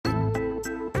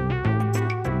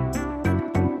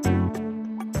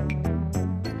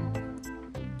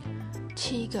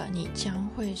7个你将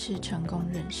会是成功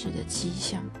人士的迹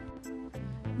象。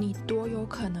你多有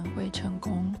可能会成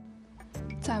功？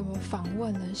在我访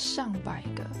问了上百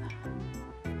个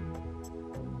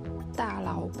大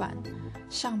老板、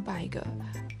上百个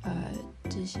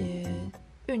这些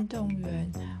运动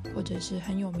员或者是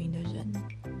很有名的人，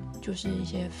就是一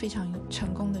些非常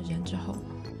成功的人之后，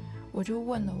我就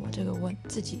问了我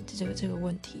自己这个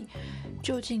问题，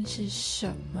究竟是什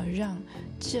么让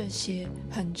这些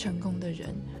很成功的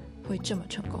人会这么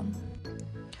成功？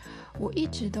我一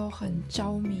直都很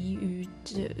着迷于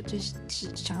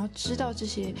想要知道这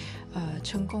些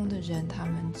成功的人他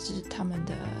们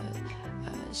的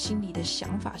心里的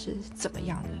想法是怎么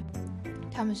样的，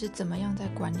他们是怎么样在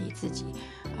管理自己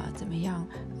怎么样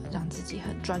让自己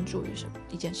很专注于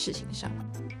一件事情上，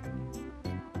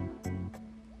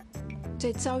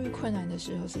在遭遇困难的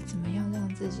时候是怎么样让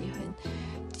自己很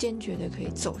坚决的可以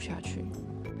走下去，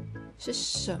是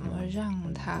什么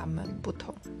让他们不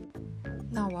同？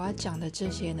那我要讲的这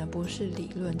些呢，不是理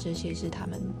论，这些是他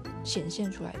们显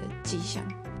现出来的迹象。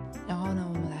然后呢，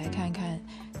我们来看看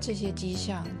这些迹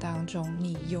象当中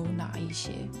你有哪一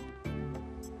些。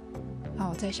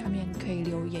好，在下面可以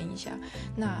留言一下。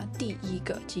那第一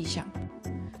个迹象，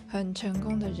很成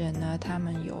功的人呢，他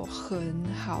们有很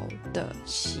好的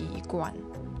习惯；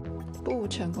不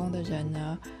成功的人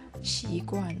呢，习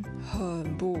惯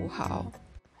很不好。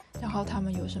然后他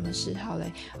们有什么嗜好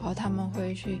嘞？他们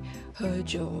会去喝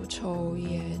酒、抽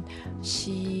烟、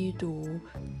吸毒、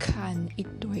看一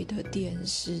堆的电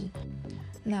视。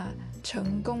那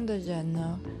成功的人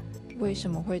呢，为什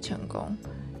么会成功？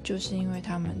就是因为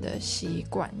他们的习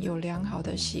惯有良好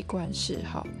的习惯嗜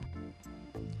好。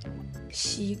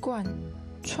习惯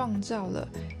创造了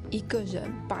一个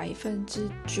人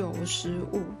95%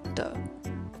的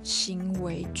行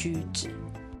为举止。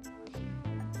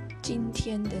今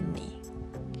天的你，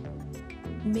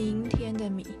明天的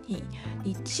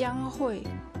你将会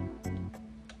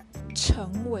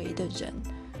成为的人，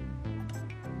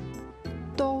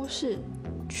都是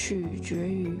取决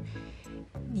于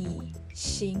你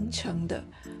形成的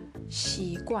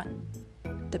习惯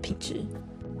的品质。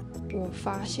我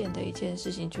发现的一件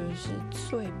事情就是，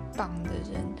最棒的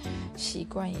人习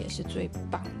惯也是最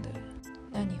棒的。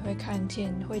那你会看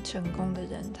见会成功的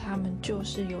人，他们就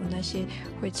是有那些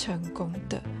会成功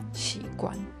的习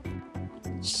惯。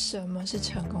什么是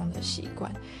成功的习惯？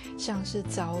像是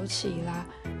早起啦、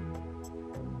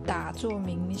打坐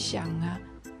冥想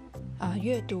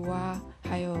阅读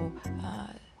还有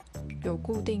有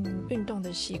固定运动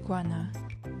的习惯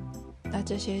那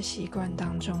这些习惯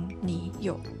当中你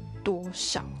有多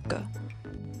少个？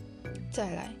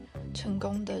再来，成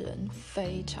功的人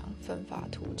非常奋发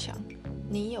图强，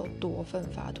你有多奋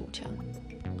发图强？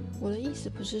我的意思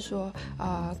不是说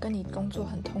跟你工作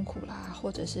很痛苦啦，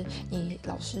或者是你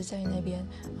老是在那边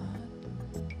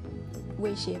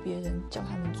威胁别人叫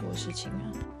他们做事情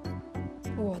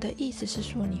我的意思是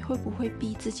说，你会不会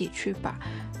逼自己去把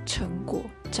成果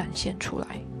展现出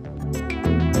来？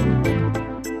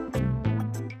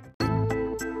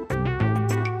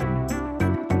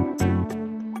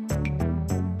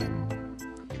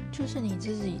就是你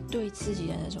自己对自己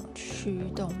的那种驱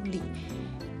动力，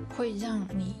会让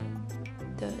你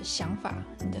的想法、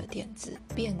你的点子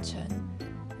变成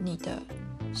你的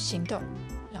行动，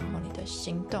然后你的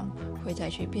行动会再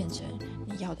去变成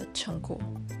你要的成果。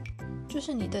就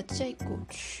是你的这股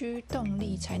驱动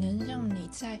力，才能让你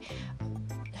在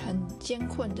很艰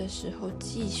困的时候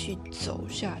继续走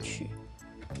下去。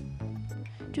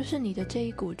就是你的这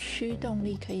一股驱动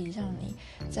力，可以让你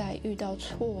在遇到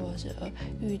挫折、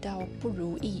遇到不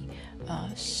如意、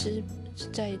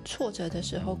在挫折的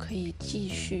时候，可以继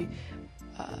续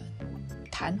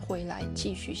弹回来，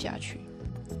继续下去。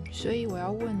所以我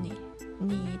要问你，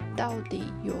你到底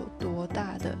有多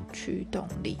大的驱动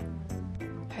力？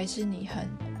还是你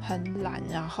很懒，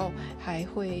然后还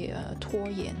会拖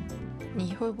延？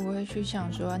你会不会去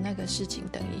想说那个事情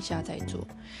等一下再做？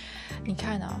你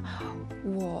看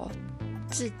我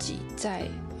自己在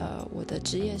我的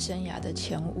职业生涯的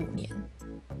前5年，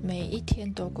每一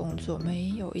天都工作，没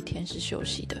有一天是休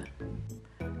息的。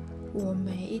我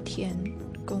每一天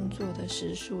工作的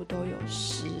时数都有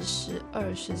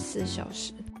24小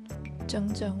时，整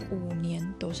整5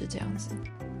年都是这样子。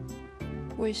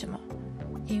为什么？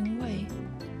因为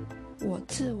我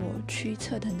自我驱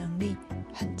策的能力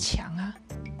很强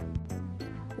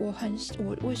我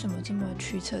为什么这么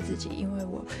驱策自己？因为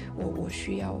我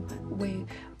需要为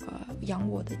养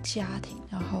我的家庭，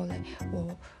然后呢，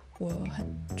我很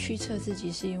驱策自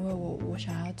己，是因为我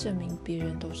想要证明别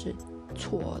人都是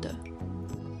错的。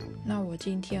那我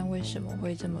今天为什么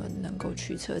会这么能够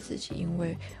驱策自己？因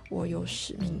为我有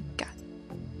使命感。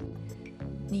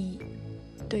你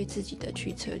对自己的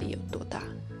驱策力有多大？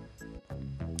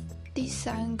第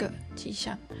3个迹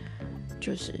象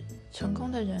就是成功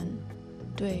的人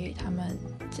对他们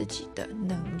自己的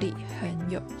能力很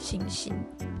有信心。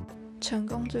成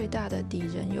功最大的敌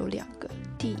人有2个，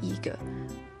第1个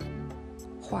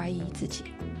怀疑自己，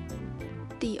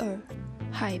第2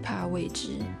害怕未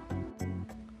知。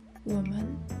我们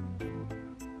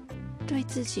对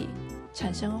自己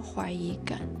产生怀疑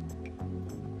感，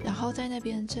然后在那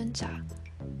边挣扎，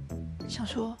想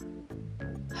说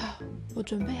我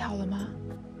准备好了吗？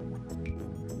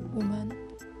我们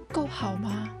够好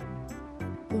吗？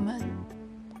我们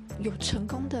有成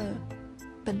功的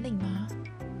本领吗？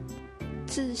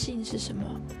自信是什么？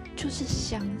就是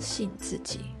相信自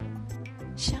己。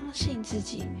相信自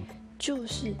己就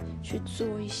是去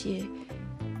做一些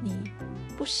你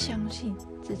不相信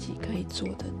自己可以做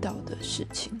得到的事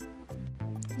情。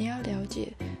你要了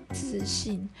解，自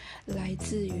信来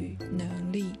自于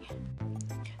能力。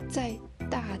在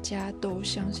大家都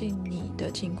相信你的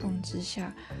情况之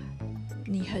下，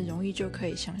你很容易就可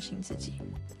以相信自己。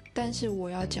但是我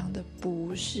要讲的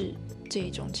不是这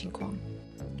种情况，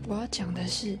我要讲的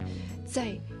是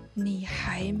在你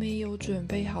还没有准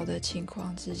备好的情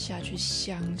况之下去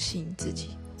相信自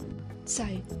己，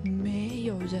在没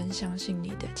有人相信你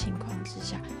的情况之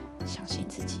下相信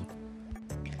自己，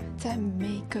在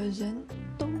每个人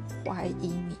都怀疑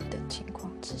你的情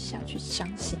况之下去相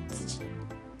信自己。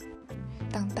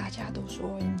当大家都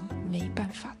说你没办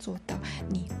法做到，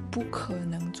你不可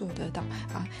能做得到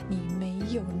你没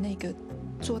有那个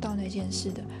做到那件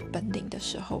事的本领的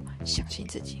时候，相信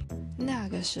自己。那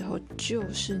个时候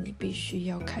就是你必须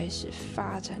要开始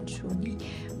发展出你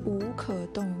无可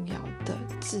动摇的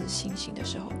自信心的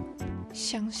时候，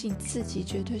相信自己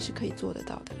绝对是可以做得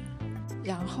到的。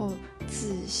然后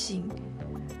自信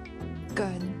跟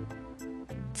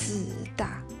自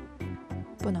大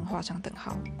不能画上等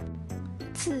号。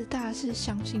自大是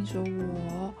相信说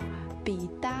我比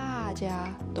大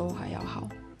家都还要好，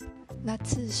那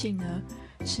自信呢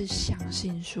是相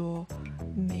信说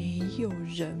没有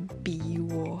人比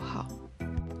我好。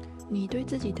你对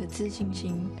自己的自信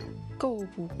心够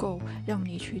不够让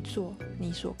你去做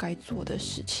你所该做的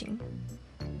事情？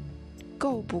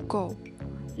够不够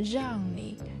让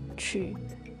你去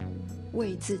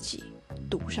为自己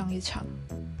赌上一场？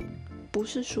不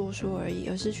是说说而已，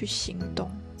而是去行动。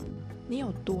你有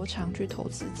多常去投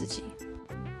资自己？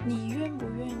你愿不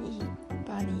愿意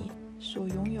把你所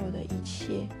拥有的一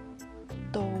切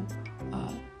都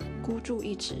孤注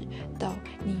一掷到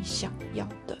你想要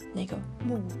的那个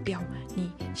目标，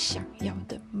你想要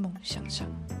的梦想上？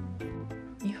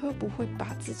你会不会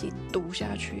把自己赌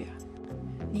下去啊？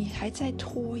你还在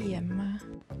拖延吗？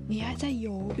你还在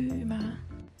犹豫吗？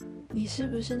你是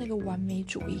不是那个完美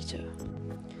主义者？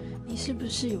你是不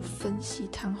是有分析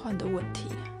瘫痪的问题？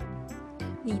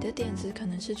你的点子可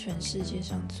能是全世界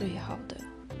上最好的，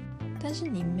但是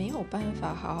你没有办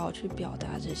法好好去表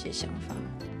达这些想法，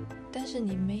但是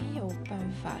你没有办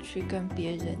法去跟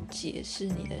别人解释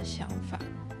你的想法，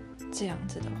这样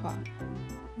子的话，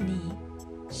你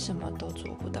什么都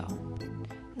做不到。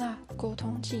那沟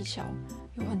通技巧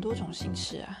有很多种形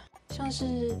式像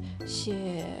是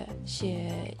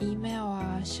写 email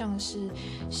像是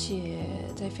写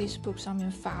在 Facebook 上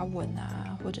面发文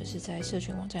或者是在社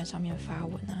群网站上面发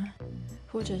文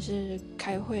或者是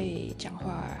开会讲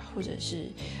话，或者是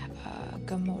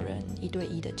跟某人1对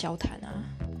1的交谈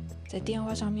在电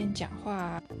话上面讲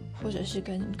话，或者是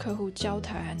跟客户交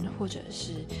谈，或者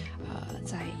是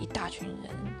在一大群人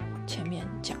前面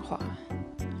讲话，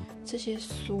这些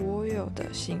所有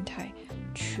的心态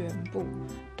全部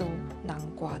都囊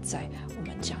括在我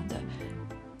们讲的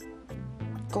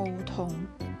沟通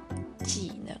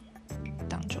技能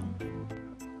当中。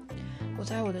我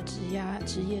在我的职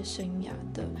业生涯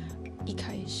的一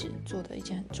开始做的一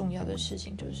件很重要的事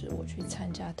情，就是我去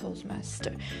参加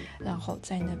Toastmaster， 然后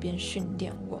在那边训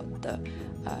练我的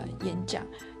演讲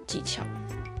技巧。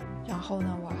然后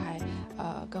呢，我还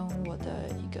跟我的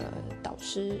一个导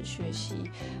师学习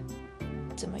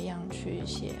怎么样去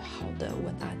写好的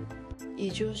文案，也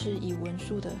就是以文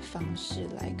书的方式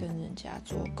来跟人家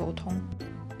做沟通，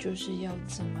就是要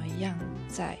怎么样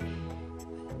在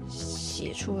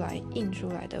写出来印出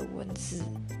来的文字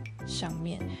上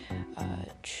面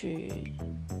去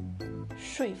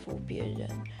说服别人，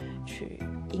去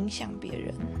影响别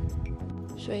人。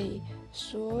所以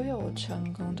所有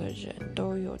成功的人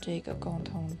都有这个共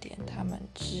同点，他们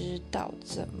知道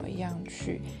怎么样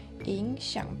去影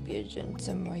响别人，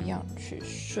怎么样去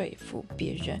说服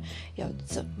别人，要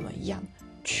怎么样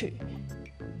去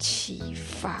启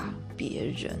发别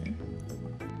人。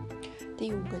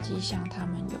第5个迹象，他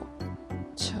们有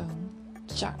成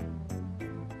长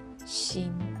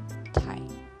心态。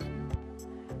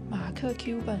马克·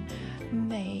库本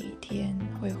每天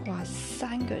会花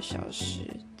3个小时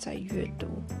在阅读，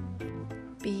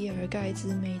比尔·盖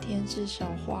茨每天至少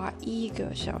花1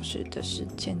个小时的时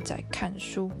间在看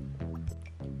书。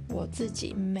我自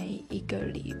己每一个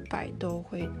礼拜都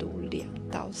会读2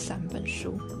到3本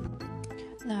书。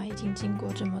那已经经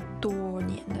过这么多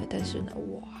年了，但是呢，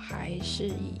我还是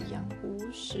一样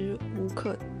无时无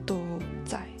刻都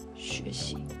在学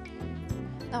习。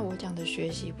那我讲的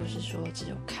学习不是说只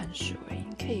有看书而已，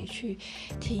你可以去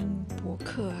听播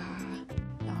客啊，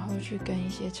然后去跟一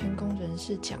些成功人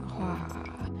士讲话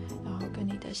啊，然后跟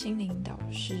你的心灵导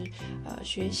师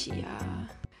学习啊。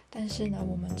但是呢，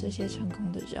我们这些成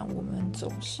功的人，我们总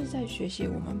是在学习，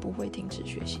我们不会停止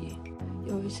学习。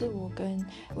有一次我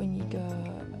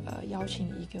邀请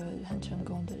一个很成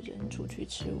功的人出去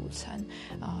吃午餐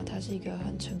他是一个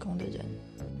很成功的人，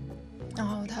然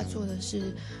后他做的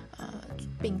是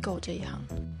并购这一行。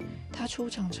他出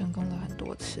场成功了很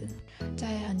多次，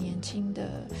在很年轻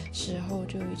的时候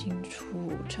就已经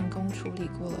成功处理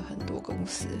过了很多公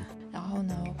司。然后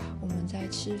呢，我们在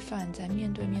吃饭，在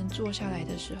面对面坐下来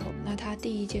的时候，那他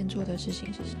第一件做的事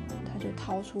情是什么？他就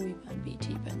掏出一本笔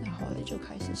记本，然后就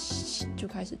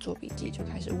开始做笔记，就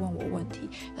开始问我问题，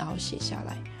然后写下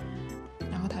来，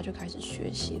然后他就开始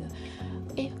学习了。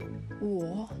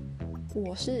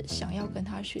我是想要跟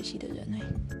他学习的人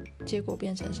结果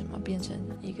变成什么？变成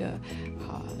一个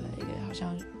好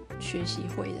像学习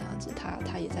会这样子，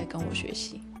他也在跟我学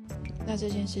习。那这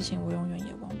件事情我永远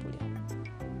也忘不了。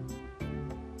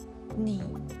你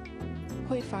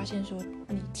会发现说，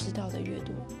你知道的越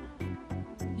多，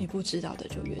你不知道的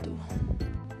就越多。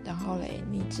然后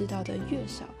你知道的越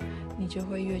少，你就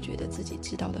会越觉得自己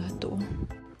知道的很多。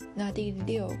那第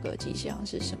6个迹象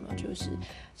是什么？就是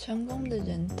成功的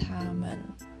人他们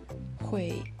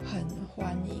会很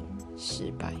欢迎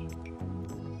失败。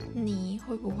你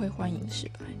会不会欢迎失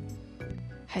败？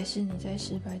还是你在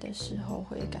失败的时候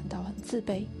会感到很自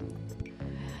卑？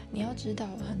你要知道，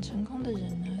很成功的人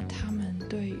呢，他们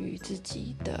对于自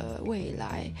己的未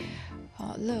来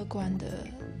乐观的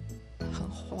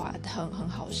很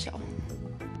好笑。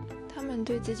他们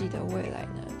对自己的未来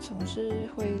呢，总是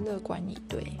会乐观以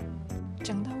对。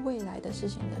讲到未来的事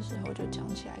情的时候，就讲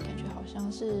起来感觉好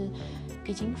像是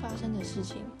已经发生的事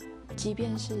情，即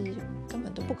便是根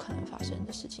本都不可能发生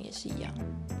的事情也是一样。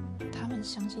他们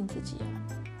相信自己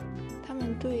他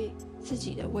们对自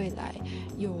己的未来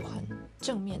有很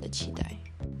正面的期待。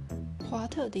华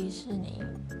特迪士尼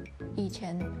以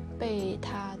前被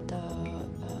他的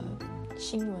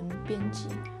新闻编辑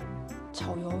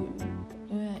炒鱿鱼，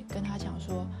因为跟他讲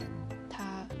说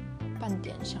他半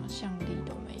点想象力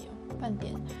都没有，半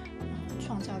点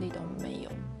创造力都没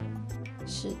有。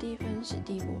史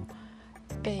蒂博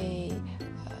被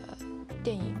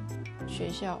电影学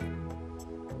校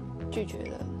拒绝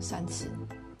了3次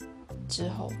之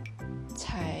后，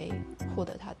才获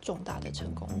得他重大的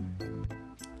成功。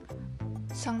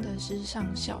桑德斯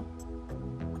上校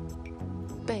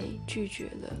被拒绝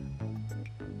了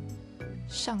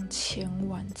上千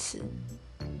万次，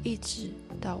一直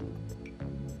到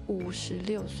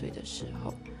56岁的时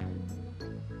候，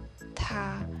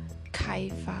他开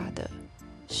发的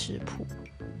食谱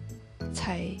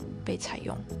才被采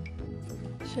用。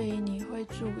所以你会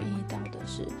注意到的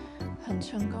是，很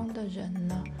成功的人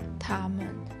呢，他们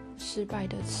失败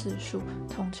的次数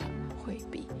通常会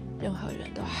比任何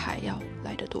人都还要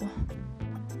来得多。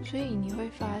所以你会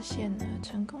发现呢，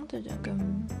成功的人跟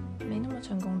没那么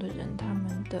成功的人，他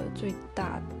们的最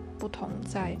大不同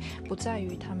不在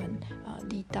于他们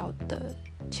力道的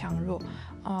强弱，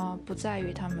不在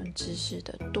于他们知识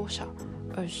的多少，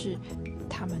而是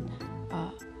他们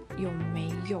有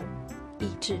没有意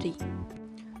志力。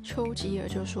丘吉尔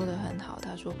就说得很好，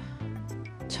他说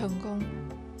成功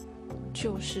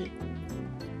就是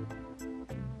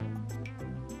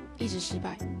一直失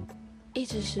败，一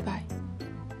直失败，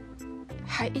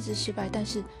还一直失败，但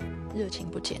是热情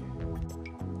不减。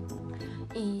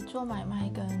以做买卖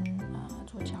跟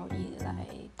做交易来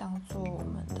当做我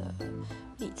们的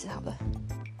例子好了。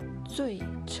最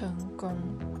成功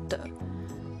的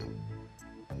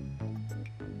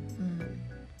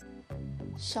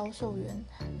销售员，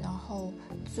然后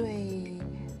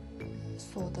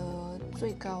所得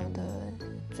最高的、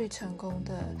最成功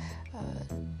的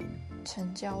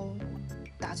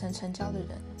达成成交的人，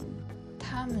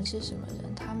他们是什么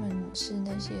人？他们是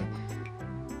那些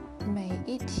每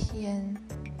一天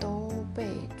都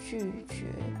被拒绝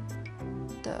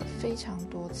的非常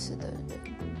多次的人，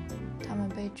他们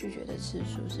被拒绝的次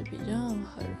数是比任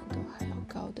何人都还要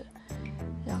高的。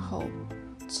然后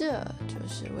这就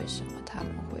是为什么他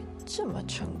们会这么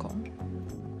成功。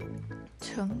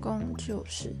成功就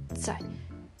是在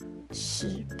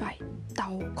失败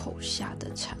刀口下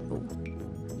的产物。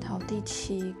好，第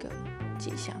7个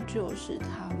迹象就是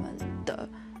他们的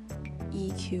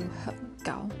EQ 很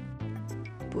高，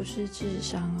不是智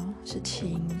商哦，是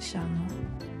情商哦。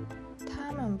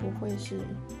他们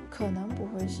可能不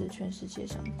会是全世界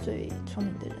上最聪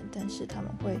明的人，但是他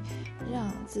们会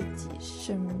让自己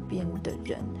身边的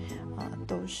人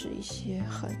都是一些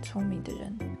很聪明的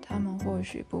人。他们或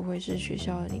许不会是学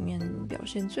校里面表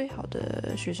现最好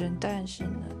的学生，但是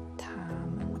呢，他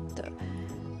们的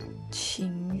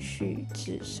情绪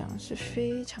智商是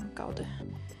非常高的。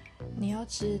你要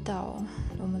知道，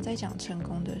我们在讲成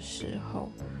功的时候，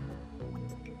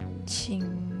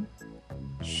情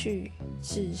绪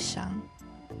智商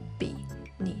比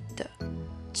你的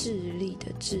智力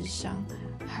的智商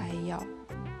还要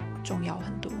重要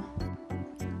很多。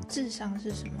智商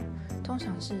是什么？通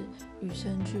常是与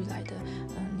生俱来的，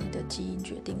你的基因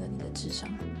决定了你的智商。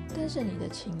但是你的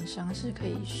情商是可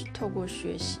以透过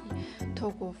学习、透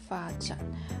过发展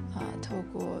透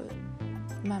过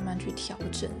慢慢去调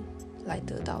整来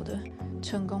得到的。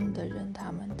成功的人，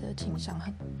他们的情商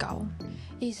很高，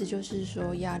意思就是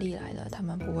说，压力来了，他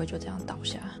们不会就这样倒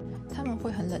下，他们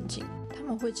会很冷静，他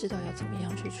们会知道要怎么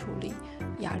样去处理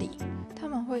压力，他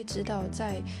们会知道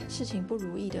在事情不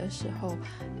如意的时候，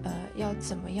要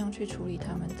怎么样去处理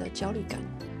他们的焦虑感。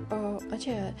而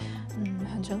且，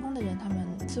很成功的人，他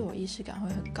们自我意识感会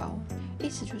很高，意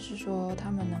思就是说，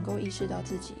他们能够意识到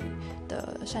自己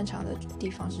的擅长的地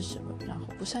方是什么，然后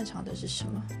不擅长的是什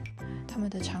么，他们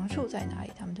的长处在哪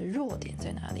里，他们的弱点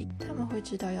在哪里，他们会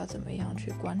知道要怎么样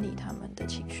去管理他们的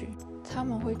情绪，他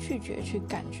们会拒绝去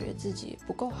感觉自己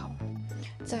不够好，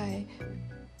在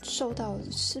受到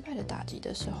失败的打击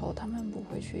的时候，他们不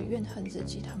会去怨恨自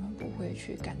己，他们不会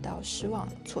去感到失望、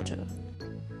挫折。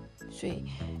所以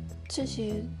这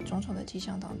些种种的迹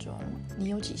象当中，你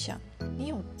有几项？你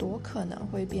有多可能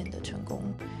会变得成功？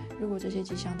如果这些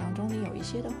迹象当中你有一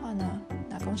些的话呢，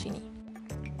那恭喜你，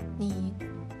你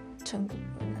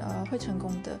会成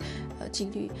功的几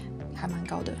率还蛮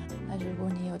高的。那如果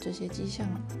你有这些迹象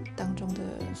当中的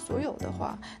所有的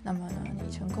话，那么呢，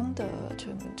你成功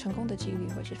的几率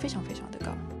会是非常非常的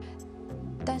高。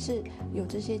但是有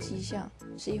这些迹象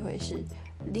是一回事，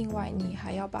另外你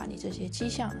还要把你这些迹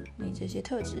象、你这些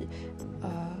特质，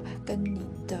跟你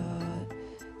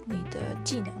的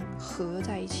技能合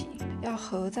在一起，要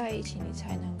合在一起，你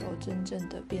才能够真正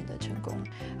的变得成功。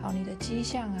好，你的迹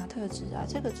象特质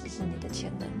这个只是你的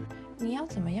潜能，你要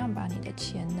怎么样把你的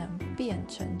潜能变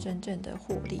成真正的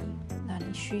获利？那你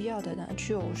需要的呢，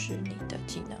就是你的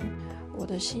技能。我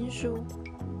的新书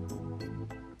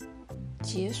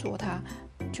解锁它，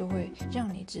就会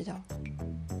让你知道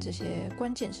这些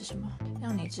关键是什么，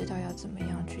让你知道要怎么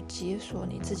样去解锁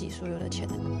你自己所有的潜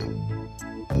能。